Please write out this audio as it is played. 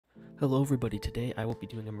Hello everybody, today I will be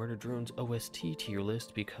doing a Murder Drones OST tier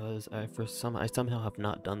list because I somehow have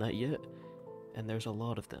not done that yet, and there's a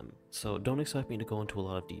lot of them, so don't expect me to go into a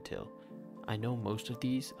lot of detail. I know most of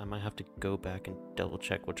these, I might have to go back and double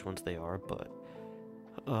check which ones they are, but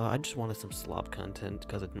I just wanted some slop content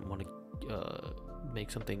because I didn't want to make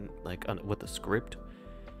something like with a script.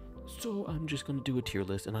 So I'm just going to do a tier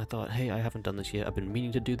list, and I thought, hey, I haven't done this yet, I've been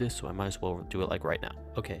meaning to do this, so I might as well do it like right now.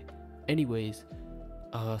 Okay, anyways,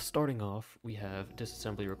 starting off, we have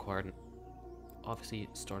disassembly required, obviously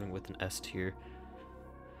starting with an S tier.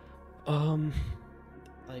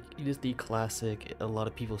 Like, it is the classic, a lot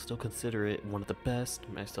of people still consider it one of the best,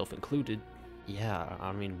 myself included. Yeah,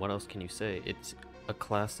 I mean, what else can you say? It's a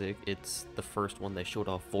classic, it's the first one they showed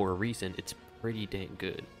off for a reason, it's pretty dang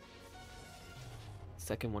good.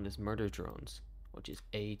 Second one is Murder Drones, which is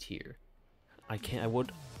A tier. I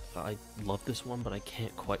love this one, but I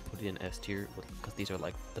can't quite put it in S tier because these are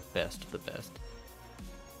like the best of the best.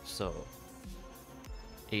 So,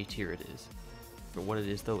 A tier it is. For what it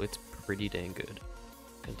is though, it's pretty dang good.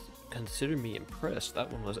 Consider me impressed, that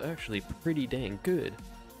one was actually pretty dang good.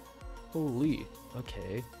 Holy,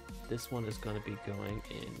 okay. This one is gonna be going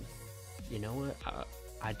in, you know what,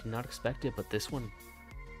 I did not expect it, but this one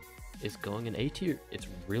is going in A tier. It's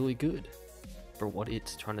really good. For what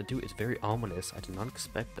it's trying to do, it's very ominous. I did not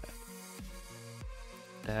expect that.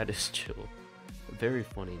 That is chill. Very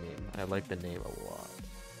funny name. I like the name a lot.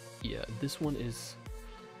 Yeah, this one is...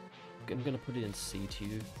 I'm gonna put it in C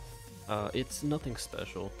tier. It's nothing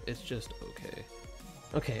special. It's just okay.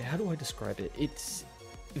 Okay, how do I describe it? It's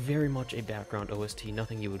very much a background OST,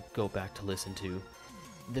 nothing you would go back to listen to.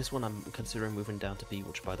 This one I'm considering moving down to B,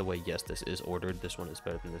 which by the way, yes, this is ordered. This one is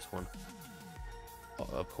better than this one.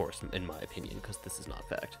 Of course, in my opinion, because this is not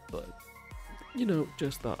fact, but, you know,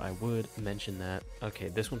 just thought I would mention that. Okay,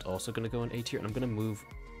 this one's also going to go in A tier, and I'm going to move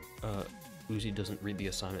Uzi doesn't read the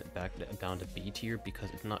assignment back down to B tier, because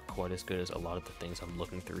it's not quite as good as a lot of the things I'm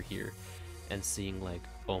looking through here, and seeing like,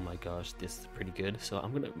 oh my gosh, this is pretty good, so I'm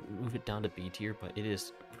going to move it down to B tier, but it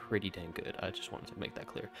is pretty dang good. I just wanted to make that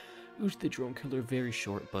clear. Uzi the Drone Killer, very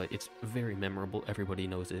short, but it's very memorable, everybody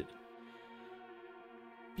knows it.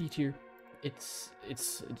 B tier. It's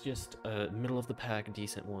just a middle of the pack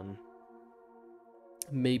decent one.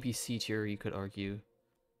 Maybe C tier, you could argue.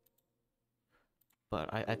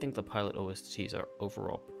 But I think the pilot OSTs are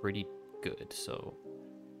overall pretty good, so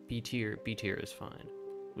B tier is fine.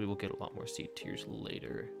 We will get a lot more C tiers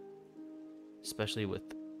later. Especially with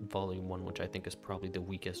Volume 1, which I think is probably the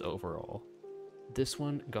weakest overall. This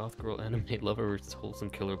one, Goth Girl Anime Lover vs. Wholesome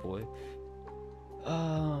Killer Boy.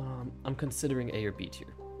 I'm considering A or B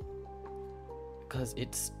tier.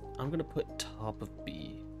 Because I'm gonna put top of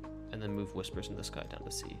B and then move Whispers in the Sky down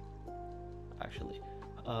to C, actually,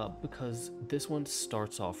 because this one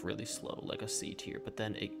starts off really slow, like a C tier, but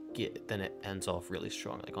then it ends off really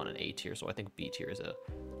strong, like on an A tier. So I think B tier is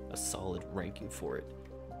a solid ranking for it.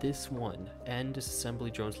 This one and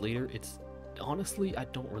Disassembly Drones Leader, it's honestly, I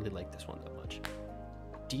don't really like this one that much.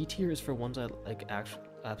 D tier is for ones I like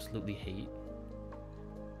absolutely hate,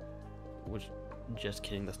 which. Just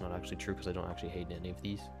kidding, that's not actually true because I don't actually hate any of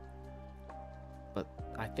these. But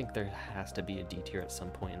I think there has to be a D tier at some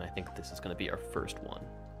point, and I think this is going to be our first one.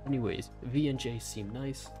 Anyways, V and J seem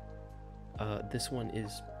nice. This one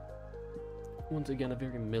is, once again, a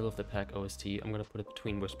very middle of the pack OST. I'm going to put it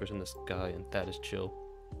between Whispers in the Sky and That Is Chill.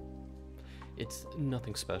 It's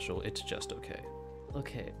nothing special, it's just okay.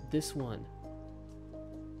 Okay, this one.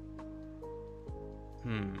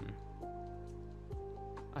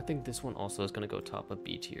 I think this one also is going to go top of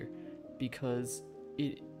B tier because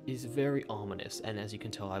it is very ominous, and as you can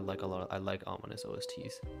tell, I like ominous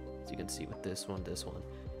OSTs. As you can see with this one,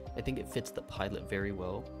 I think it fits the pilot very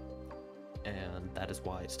well, and that is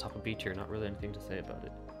why it's top of B tier. Not really anything to say about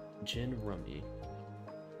it. Jin Rummy.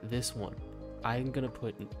 This one, I'm going to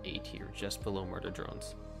put in A tier, just below Murder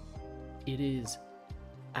Drones. It is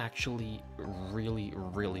actually really,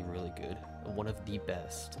 really, really good. One of the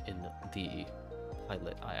best in the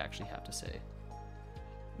pilot, I actually have to say.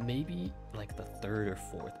 Maybe like the third or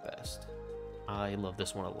fourth best. I love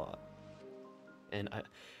this one a lot. And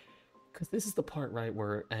because this is the part, right,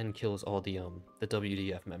 where N kills all the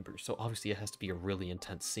WDF members, so obviously it has to be a really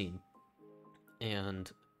intense scene. And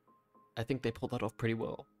I think they pulled that off pretty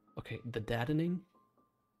well. Okay, the daddening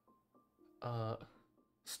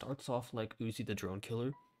starts off like Uzi the Drone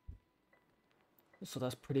Killer. So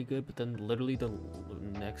that's pretty good, but then literally the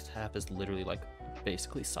next half is literally like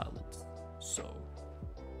basically silence. So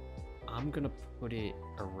I'm gonna put it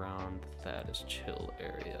around That Is Chill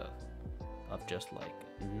area. of just like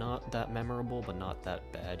not that memorable, but not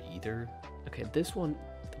that bad either. Okay, this one,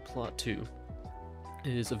 the plot 2,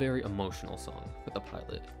 is a very emotional song for the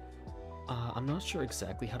pilot. I'm not sure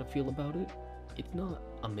exactly how to feel about it. It's not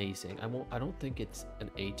amazing. I don't think it's an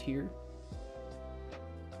A tier.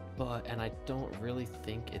 And I don't really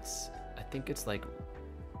think I think it's like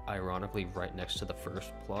ironically right next to the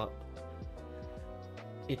first plot.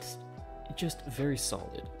 It's just very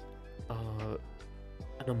solid. An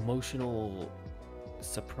emotional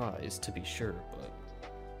surprise to be sure,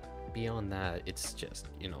 but beyond that, it's just,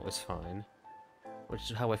 it's fine. Which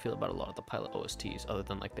is how I feel about a lot of the pilot OSTs, other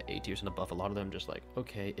than like the A tiers and above. A lot of them just like,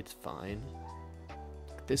 okay, it's fine.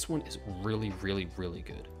 This one is really, really, really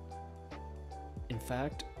good. In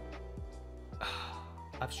fact,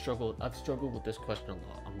 I've struggled with this question a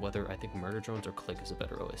lot on whether I think Murder Drones or Click is a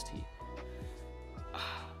better OST.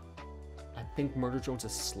 I think Murder Drones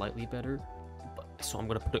is slightly better, so I'm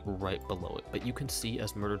gonna put it right below it. But you can see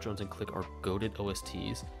as Murder Drones and Click are goated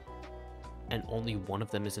OSTs, and only one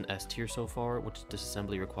of them is an S tier so far, which is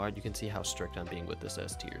disassembly required. You can see how strict I'm being with this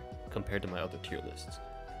S tier compared to my other tier lists.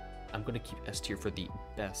 I'm gonna keep S tier for the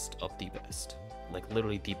best of the best, like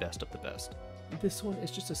literally the best of the best. This one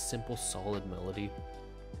is just a simple, solid melody.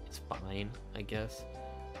 It's fine, I guess.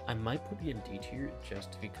 I might put it in D tier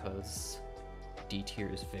just because D tier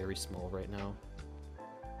is very small right now.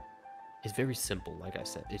 It's very simple, like I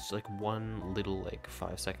said. It's like one little like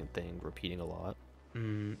 5-second thing repeating a lot.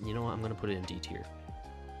 You know what, I'm gonna put it in D tier.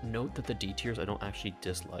 Note that the D tiers I don't actually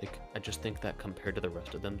dislike. I just think that compared to the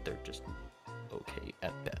rest of them, they're just okay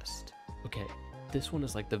at best. Okay, this one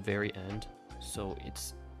is like the very end, so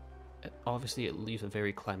obviously it leaves a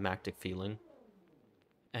very climactic feeling,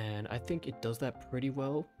 and I think it does that pretty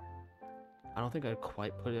well. I don't think I'd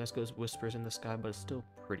quite put it as good as Whispers in the Sky, but it's still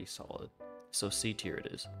pretty solid. So C tier it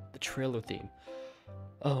is. The trailer theme.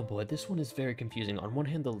 Oh boy, this one is very confusing. On one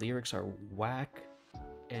hand, the lyrics are whack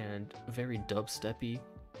and very dubsteppy,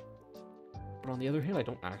 but on the other hand, I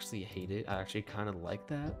don't actually hate it. I actually kind of like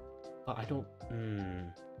that, but I don't.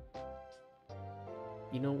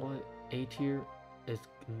 You know what? A tier is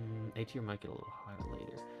A tier might get a little higher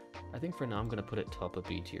later. I think for now I'm gonna put it top of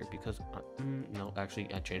B tier because no,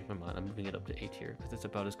 actually I changed my mind. I'm moving it up to A tier because it's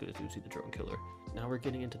about as good as Uzi the Drone Killer. Now we're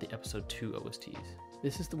getting into the episode 2 OSTs.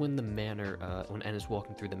 This is when the manor, when N is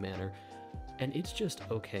walking through the manor, and it's just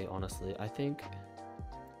okay, honestly. I think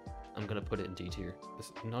I'm gonna put it in D tier.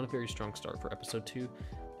 It's not a very strong start for episode 2,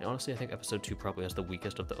 and honestly I think episode 2 probably has the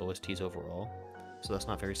weakest of the OSTs overall, so that's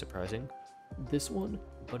not very surprising. This one,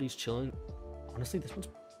 Buddy's Chillin', honestly this one's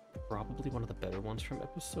probably one of the better ones from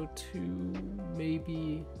episode 2,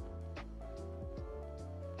 maybe.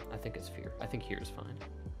 I think it's Fear. I think Here is fine.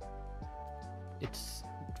 It's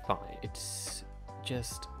fine. It's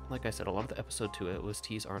just, like I said, a lot of the episode 2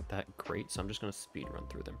 OSTs aren't that great, so I'm just going to speed run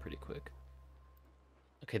through them pretty quick.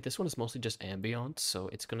 Okay, this one is mostly just ambiance, so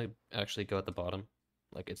it's going to actually go at the bottom.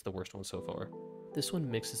 Like, it's the worst one so far. This one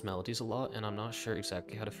mixes melodies a lot, and I'm not sure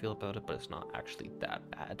exactly how to feel about it, but it's not actually that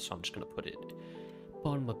bad, so I'm just going to put it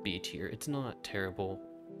bottom of B tier. It's not terrible.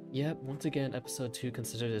 Yep, once again, episode 2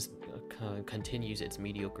 continues its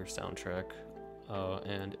mediocre soundtrack,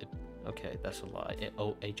 okay, that's a lie.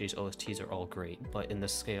 AJ's OSTs are all great, but in the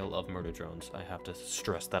scale of Murder Drones, I have to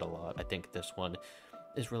stress that a lot. I think this one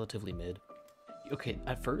is relatively mid. Okay,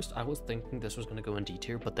 at first I was thinking this was going to go in D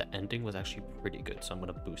tier, but the ending was actually pretty good, so I'm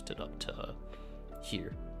going to boost it up to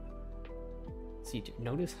here. C tier.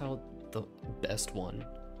 Notice how the best one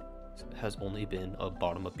has only been a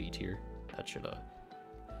bottom of B tier. That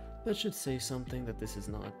should say something that this is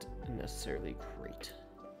not necessarily great.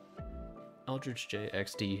 Eldridge J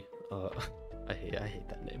XD, I hate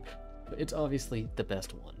that name, but it's obviously the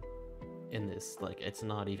best one in this. Like, it's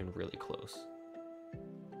not even really close.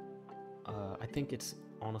 I think it's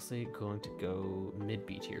honestly going to go mid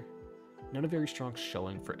B tier. Not a very strong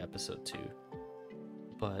showing for episode 2,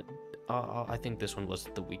 but I think this one was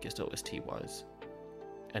the weakest OST wise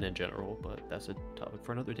and in general, but that's a topic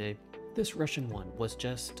for another day. This Russian one was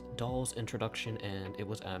just Doll's introduction, and it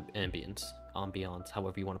was ambience,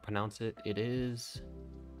 however you want to pronounce it. It is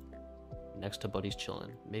next to Buddy's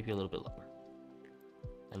Chillin', maybe a little bit lower,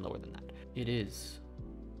 and lower than that. It is,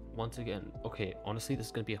 once again, okay, honestly, this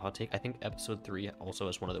is going to be a hot take. I think episode 3 also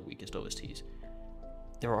has one of the weakest OSTs.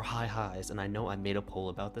 There are high highs, and I know I made a poll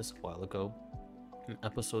about this a while ago.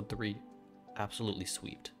 Episode 3 absolutely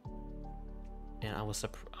sweeped. And I was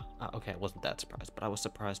surprised. Okay, I wasn't that surprised, but I was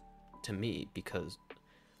surprised to me because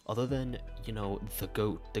other than, you know, the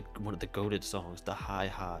GOAT, one of the GOATed songs, the high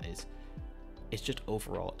highs, it's just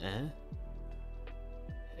overall and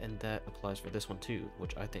that applies for this one too,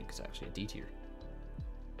 which I think is actually a D tier.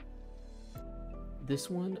 This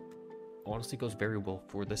one honestly goes very well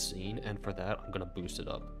for the scene, and for that, I'm gonna boost it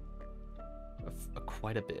up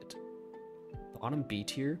quite a bit. Bottom B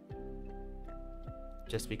tier,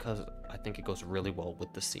 just because I think it goes really well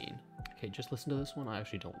with the scene. Okay, just listen to this one. I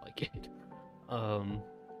actually don't like it.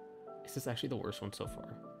 Is this actually the worst one so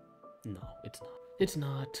far? No, it's not. It's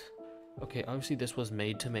not. Okay, obviously this was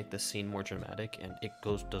made to make the scene more dramatic, and it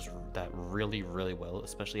does that really, really well,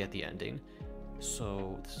 especially at the ending.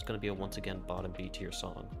 So this is gonna be a once again bottom B tier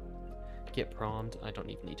song. Get Prommed. I don't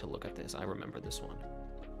even need to look at this. I remember this one.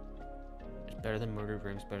 It's better than Murder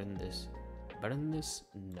Rings. Better than this. Better than this?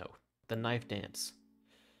 No. The Knife Dance.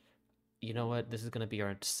 You know what? This is gonna be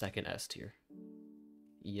our second S tier.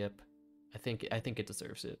 Yep. I think it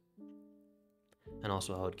deserves it. And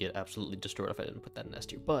also, I would get absolutely destroyed if I didn't put that in S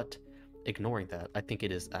tier. But ignoring that, I think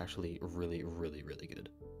it is actually really, really, really good.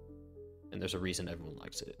 And there's a reason everyone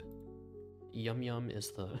likes it. Yum Yum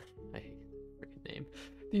is the I hate the freaking name.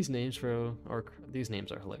 These names, bro, these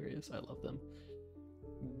names are hilarious. I love them.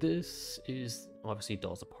 This is obviously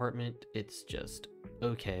Doll's Apartment. It's just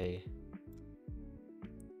okay.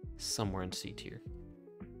 Somewhere in C tier.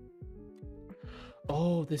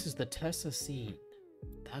 Oh, this is the Tessa scene.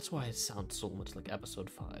 That's why it sounds so much like episode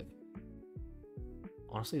 5.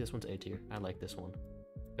 Honestly, this one's A tier. I like this one.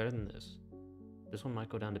 Better than this. This one might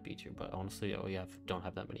go down to B tier, but honestly, don't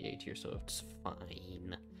have that many A tier, so it's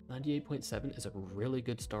fine. 98.7 is a really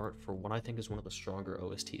good start for what I think is one of the stronger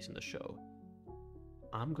OSTs in the show.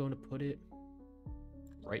 I'm going to put it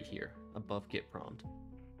right here, above Get Prompt.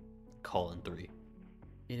 Call in 3.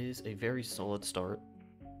 It is a very solid start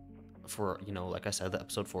for, you know, like I said, the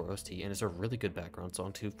episode 4 OST, and it's a really good background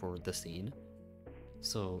song too for the scene.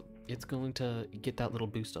 So it's going to get that little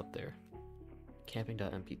boost up there.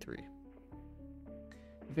 Camping.mp3.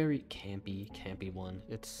 Very campy one.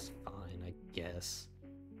 It's fine, I guess.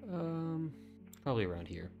 Probably around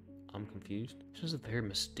here. I'm confused. It's just a very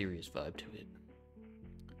mysterious vibe to it.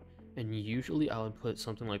 And usually I would put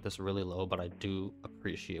something like this really low, but I do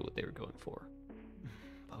appreciate what they were going for.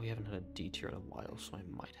 But we haven't had a D tier in a while, so I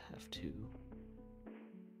might have to.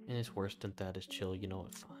 And it's worse than That Is Chill. You know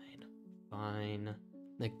what? Fine. Fine.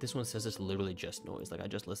 Like, this one says it's literally just noise. Like, I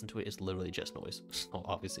just listened to it. It's literally just noise. So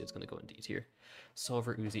obviously it's gonna go in D tier.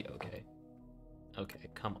 Silver Uzi, okay. Okay,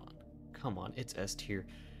 come on. Come on, it's S tier.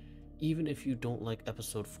 Even if you don't like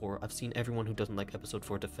episode 4, I've seen everyone who doesn't like episode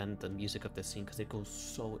 4 defend the music of this scene because it goes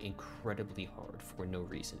so incredibly hard for no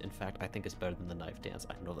reason. In fact, I think it's better than the Knife Dance.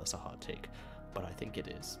 I know that's a hot take, but I think it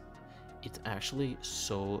is. It's actually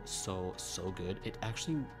so good. It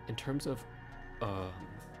actually, in terms of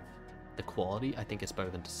the quality, I think it's better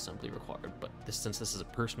than Disassembly Required, but since this is a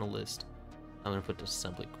personal list, I'm gonna put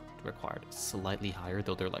Disassembly Required slightly higher,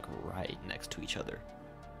 though they're like right next to each other.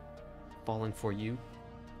 Falling For You,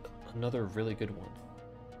 another really good one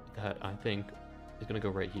that I think is gonna go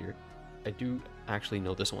right here. I do actually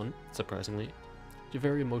know this one, surprisingly. It's a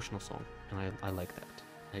very emotional song, and I like that.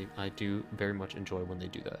 I do very much enjoy when they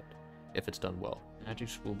do that, if it's done well. Magic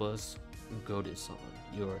School Bus, goated song,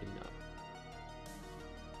 you already know.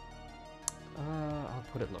 I'll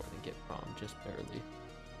put it lower than Get Prom, just barely.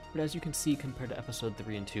 But as you can see, compared to episode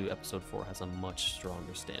 3 and 2, episode 4 has a much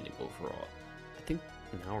stronger standing overall. I think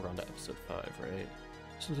now we're on to episode 5, right?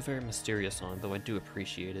 This was a very mysterious song, though I do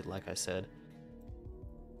appreciate it, like I said.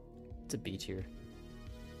 It's a B tier.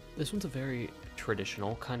 This one's a very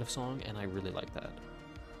traditional kind of song, and I really like that.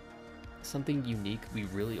 Something unique we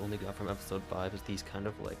really only got from episode 5 is these kind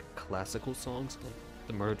of like classical songs. Like,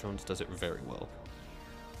 the Murder Drones does it very well.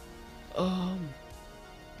 I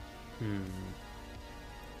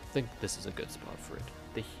think this is a good spot for it.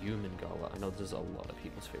 The Human Gala. I know this is a lot of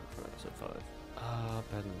people's favorite from episode 5.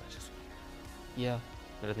 Better than Magic School. Yeah,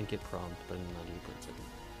 better than Get Prompt, better than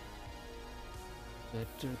 98.7.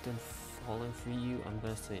 Better than Falling For You? I'm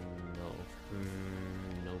gonna say no.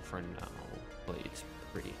 No for now, but it's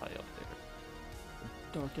pretty high up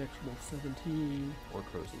there. Dark Actual 17 or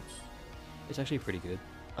Crozie's. It's actually pretty good.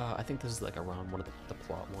 I think this is like around one of the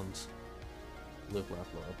plot ones. Live,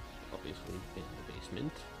 Laugh, Love, obviously in the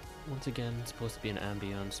basement. Once again, it's supposed to be an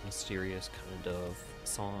ambience, mysterious kind of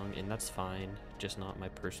song, and that's fine, just not my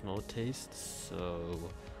personal taste, so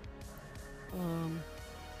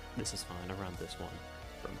this is fine around this one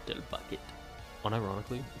from Del Bucket.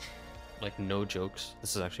 Unironically, like no jokes,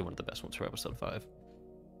 this is actually one of the best ones for episode 5.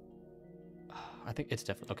 I think it's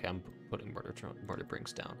definitely okay. I'm putting Murder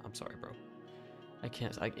Brings down. I'm sorry, bro. I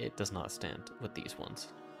can't. It does not stand with these ones.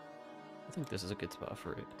 I think this is a good spot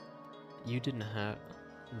for it. You didn't have,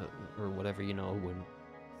 or whatever, you know, when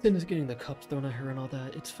Sin is getting the cups thrown at her and all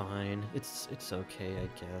that. It's fine. It's okay, I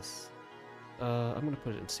guess. I'm gonna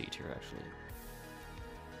put it in C tier actually.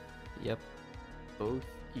 Yep, both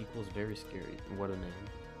equals very scary. What a name.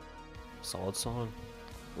 Solid song.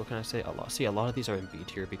 What can I say? A lot of these are in B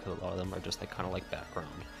tier because a lot of them are just like kind of like background.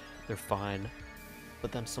 They're fine,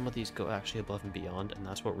 but then some of these go actually above and beyond, and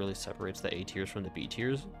that's what really separates the A tiers from the B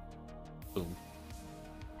tiers. Boom.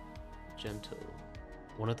 Gentle.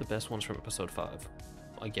 One of the best ones from episode 5.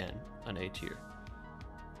 Again, an A tier.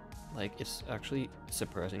 Like, it's actually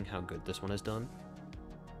surprising how good this one is done,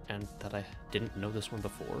 and that I didn't know this one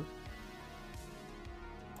before.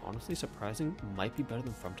 Honestly surprising, might be better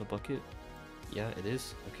than Frontal Bucket. Yeah, it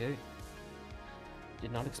is. Okay.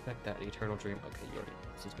 Did not expect that. Eternal Dream. Okay, you already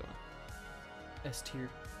know this is going. S tier,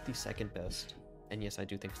 the second best. And yes, I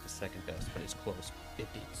do think it's the second best, but it's close.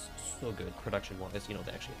 It's so good. Production-wise, you know,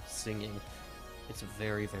 they actually have singing. It's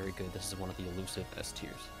very, very good. This is one of the elusive S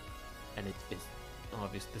tiers. And it is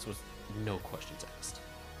obvious. This was no questions asked.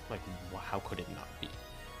 Like, how could it not be?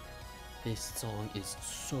 This song is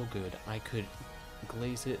so good. I could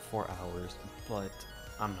glaze it for hours, but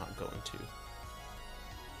I'm not going to.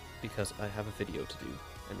 Because I have a video to do,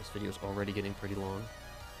 and this video is already getting pretty long.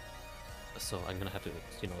 So I'm gonna have to,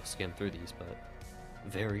 you know, skim through these, but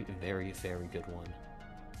very, very, very good one.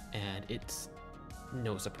 And it's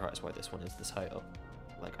no surprise why this one is this high up.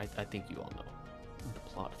 Like, I think you all know. The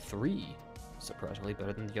plot 3, surprisingly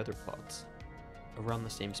better than the other plots. Around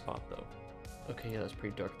the same spot, though. Okay, yeah, that's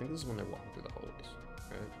pretty dark. I think this is when they're walking through the hallways,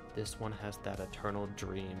 right? This one has that eternal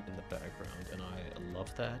dream in the background, and I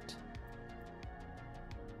love that.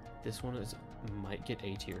 This one might get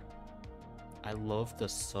A tier. I love the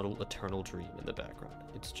subtle eternal dream in the background.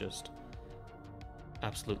 It's just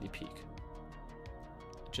absolutely peak.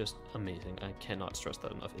 Just amazing. I cannot stress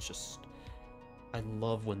that enough. It's just, I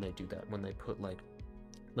love when they do that, when they put like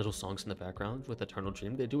little songs in the background with eternal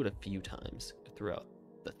dream. They do it a few times throughout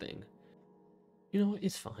the thing. You know,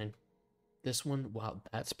 it's fine. This one, wow,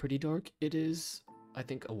 that's pretty dark. It is, I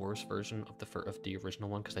think, a worse version of the original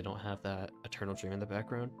one because I don't have that eternal dream in the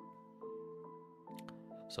background.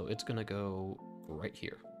 So it's gonna go right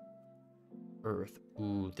here. Earth.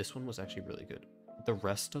 Ooh, this one was actually really good. The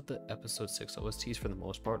rest of the episode 6 OSTs, for the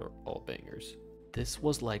most part, are all bangers. This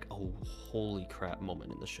was like a holy crap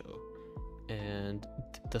moment in the show. And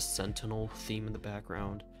the Sentinel theme in the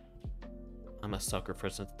background. I'm a sucker for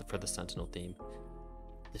the Sentinel theme.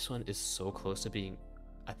 This one is so close to being,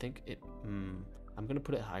 I think it, I'm gonna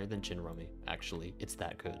put it higher than Jinrami, actually. It's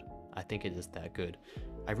that good. I think it is that good.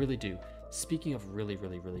 I really do. Speaking of really,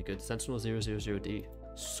 really, really good, Sentinel 000D.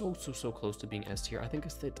 So close to being S tier. I think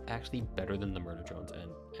it's actually better than the Murder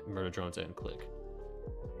Drones and Click.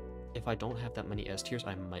 If I don't have that many S tiers,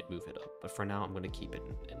 I might move it up. But for now, I'm gonna keep it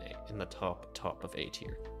in the top of A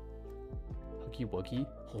tier. Huggy Wuggy.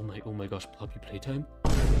 Oh my gosh, Puppy Playtime.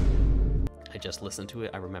 I just listened to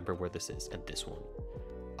it. I remember where this is, and this one.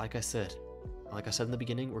 Like I said in the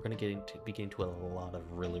beginning, we're gonna be getting to a lot of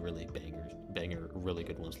really, really really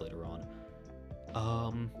good ones later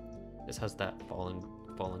on. This has that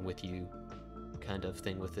falling with you kind of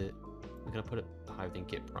thing with it. I'm gonna put it higher than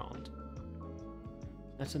Get Browned.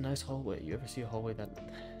 That's a nice hallway. You ever see a hallway that?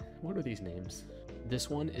 What are these names? This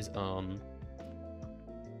one is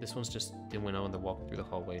This one's just they went out and they're walking through the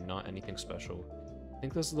hallway. Not anything special. I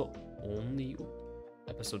think this is the only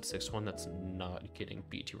episode 6 one that's not getting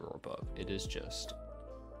B tier or above. It is just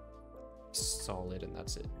solid, and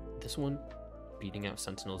that's it. This one, beating out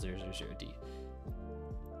Sentinel 000D.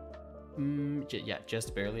 Yeah,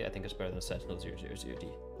 just barely. I think it's better than Sentinel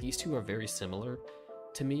 000D. These two are very similar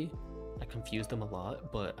to me. I confuse them a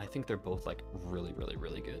lot, but I think they're both like really, really,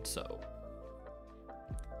 really good. So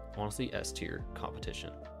honestly, S tier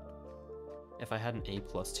competition. If I had an A+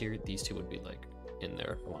 tier, these two would be like in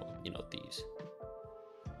there. Well, you know, these.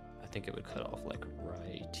 I think it would cut off like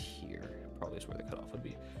right here. Probably is where the cutoff would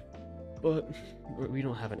be. But we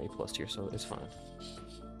don't have an A+ tier, so it's fine.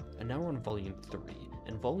 And now we're on Volume 3.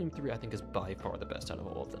 And Volume 3 I think is by far the best out of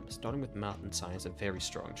all of them. Starting with Math and Science, a very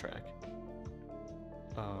strong track.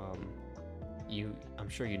 I'm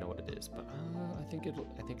sure you know what it is, but I think it'll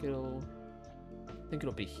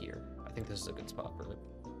be here. I think this is a good spot for it.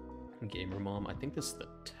 Gamer Mom, I think this is the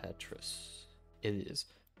Tetris. It is.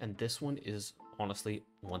 And this one is honestly,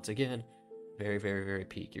 once again, very, very, very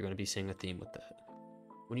peak. You're gonna be seeing a theme with that.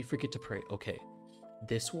 When you forget to pray, okay.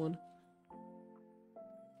 This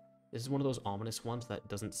is one of those ominous ones that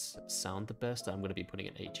doesn't sound the best that I'm gonna be putting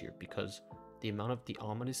in A tier, because the amount of the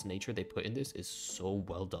ominous nature they put in this is so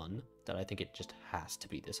well done that I think it just has to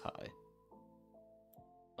be this high.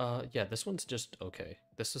 Yeah, this one's just okay.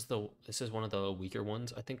 This is one of the weaker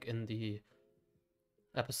ones, I think, in the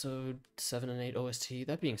episode 7 and 8 OST.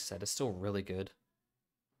 That being said, it's still really good.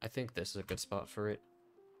 I think this is a good spot for it.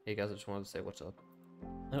 Hey guys, I just wanted to say what's up.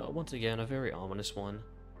 Once again, a very ominous one.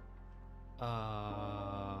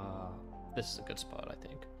 This is a good spot, I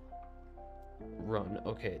think. Run.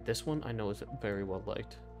 Okay, this one I know is very well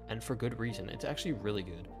liked, and for good reason. It's actually really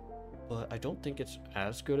good, but I don't think it's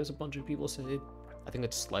as good as a bunch of people say. I think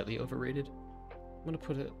it's slightly overrated. I'm gonna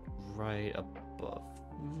put it right above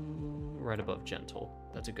gentle.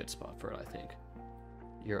 That's a good spot for it, I think.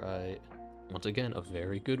 You're once again, a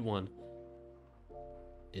very good one.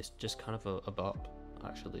 It's just kind of a bop,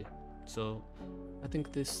 actually. So I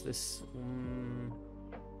think this is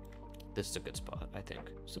a good spot, I think.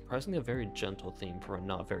 Surprisingly a very gentle theme for a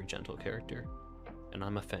not very gentle character, and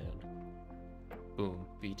I'm a fan. Boom,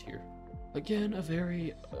 B tier. Again, a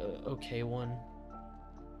very okay one.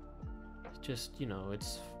 Just, you know,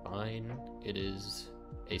 it's fine. It is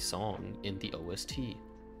a song in the OST.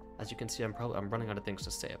 As you can see, I'm running out of things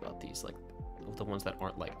to say about these, like the ones that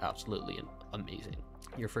aren't like absolutely amazing.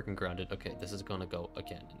 You're freaking grounded. Okay, this is gonna go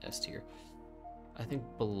again in S tier. I think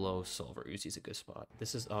below Silver Uzi's a good spot.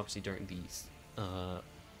 This is obviously during these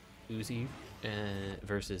Uzi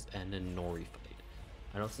versus N and Nori fight.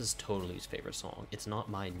 I know this is totally his favorite song. It's not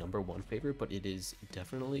my #1 favorite, but it is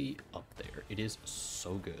definitely up there. It is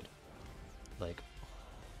so good. Like,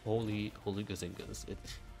 holy gazingas.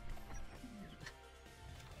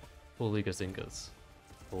 Holy gazingas.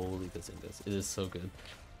 Holy gazingas. It is so good.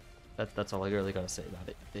 That's all I really gotta say about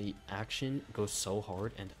it. The action goes so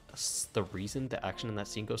hard, and the reason the action in that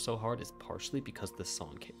scene goes so hard is partially because the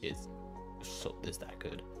song is that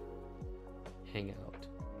good. Hangout.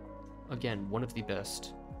 Again, one of the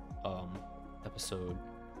best one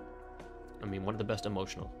of the best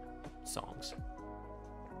emotional songs.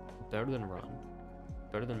 Better than Run,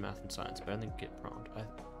 better than Math and Science, better than Get Prompt.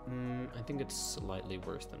 I think it's slightly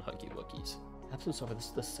worse than Huggy Wuggies. Absolute Sofa, this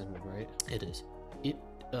is the Sin one, right? It is. It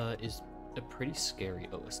is a pretty scary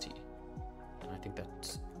OST, and I think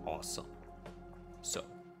that's awesome. So,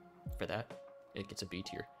 for that, it gets a B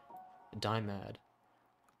tier. Die Mad.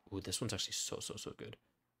 Ooh, this one's actually so good.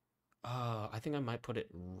 I think I might put it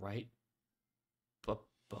right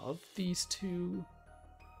above these two.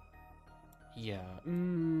 Yeah,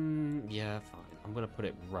 yeah, fine. I'm gonna put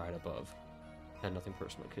it right above. And Nothing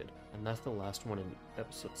Personal Kid. And that's the last one in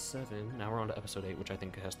episode 7. Now we're on to episode 8, which I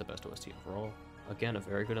think has the best OST overall. Again, a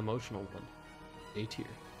very good emotional one. A tier.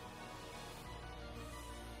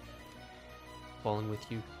 Falling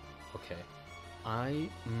With You. Okay.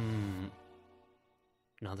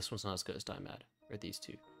 No, this one's not as good as Die Mad, or these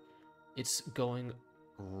two. It's going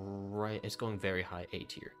very high A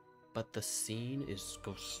tier. But the scene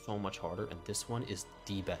goes so much harder, and this one is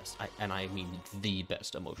the best. I mean the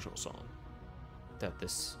best emotional song that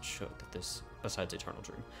this besides Eternal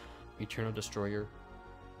Dream. Eternal Destroyer.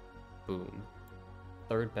 Boom.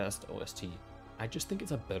 Third best OST. I just think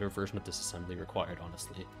it's a better version of Disassembly Required,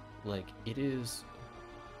 honestly. Like, it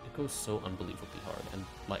goes so unbelievably hard, and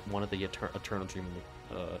like one of the Eternal Dream in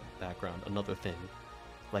the background, another thing.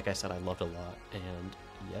 Like I said, I loved a lot, and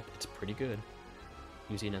yep, it's pretty good.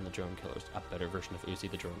 Uzi and the Drone Killer's a better version of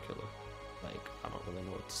Uzi the Drone Killer. Like, I don't really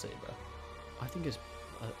know what to say, bro. I think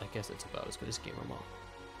I guess it's about as good as Gamer Mom.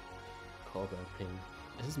 Callback Ping.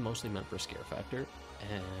 This is mostly meant for scare factor,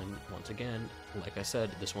 and once again, like I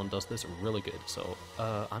said, this one does this really good, so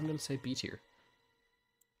I'm gonna say B tier.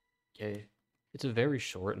 Okay. It's a very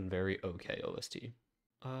short and very okay OST.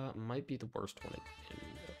 Might be the worst one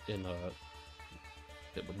in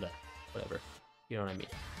whatever. You know what I mean.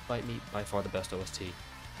 Bite Me, by far the best OST,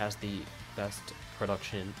 has the best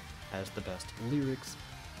production, has the best lyrics,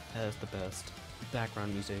 has the best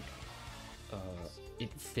background music.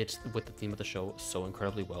 It fits with the theme of the show so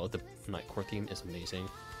incredibly well. The Nightcore theme is amazing,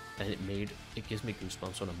 and it gives me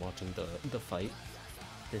goosebumps when I'm watching the fight.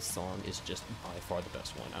 This song is just by far the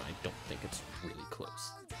best one, and I don't think it's really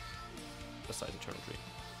close. Besides Eternal Dream.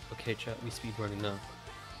 Okay, chat, we speedrunning now.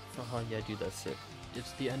 Haha, yeah, dude, that's it.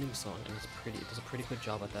 It's the ending song, and it's pretty. It does a pretty good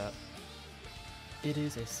job at that. It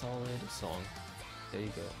is a solid song. There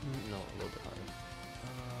you go. No, a little bit higher.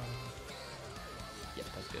 Yeah,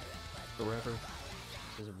 that's good. Forever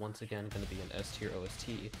is once again going to be an S tier OST.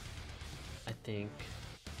 I think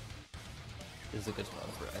this is a good spot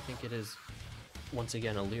for it. I think it is once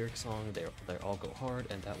again a lyric song. They all go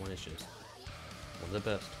hard, and that one is just one of the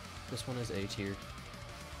best. This one is A tier,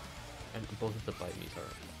 and both of the Bite Me's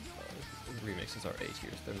remixes are A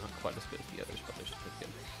tiers. They're not quite as good as the others, but they're just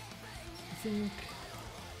pretty good.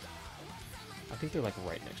 I think they're like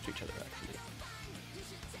right next to each other actually.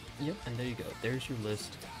 Yep, and there you go. There's your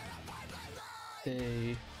list.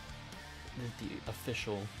 The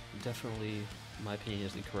official, definitely, my opinion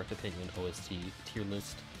is the correct opinion, OST tier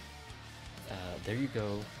list. There you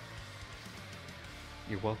go.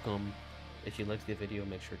 You're welcome. If you liked the video,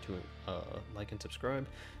 make sure to like and subscribe,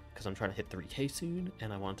 because I'm trying to hit 3K soon,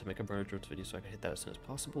 and I want to make a Burner Drones video so I can hit that as soon as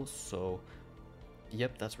possible. So,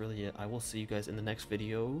 yep, that's really it. I will see you guys in the next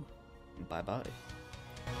video. Bye-bye.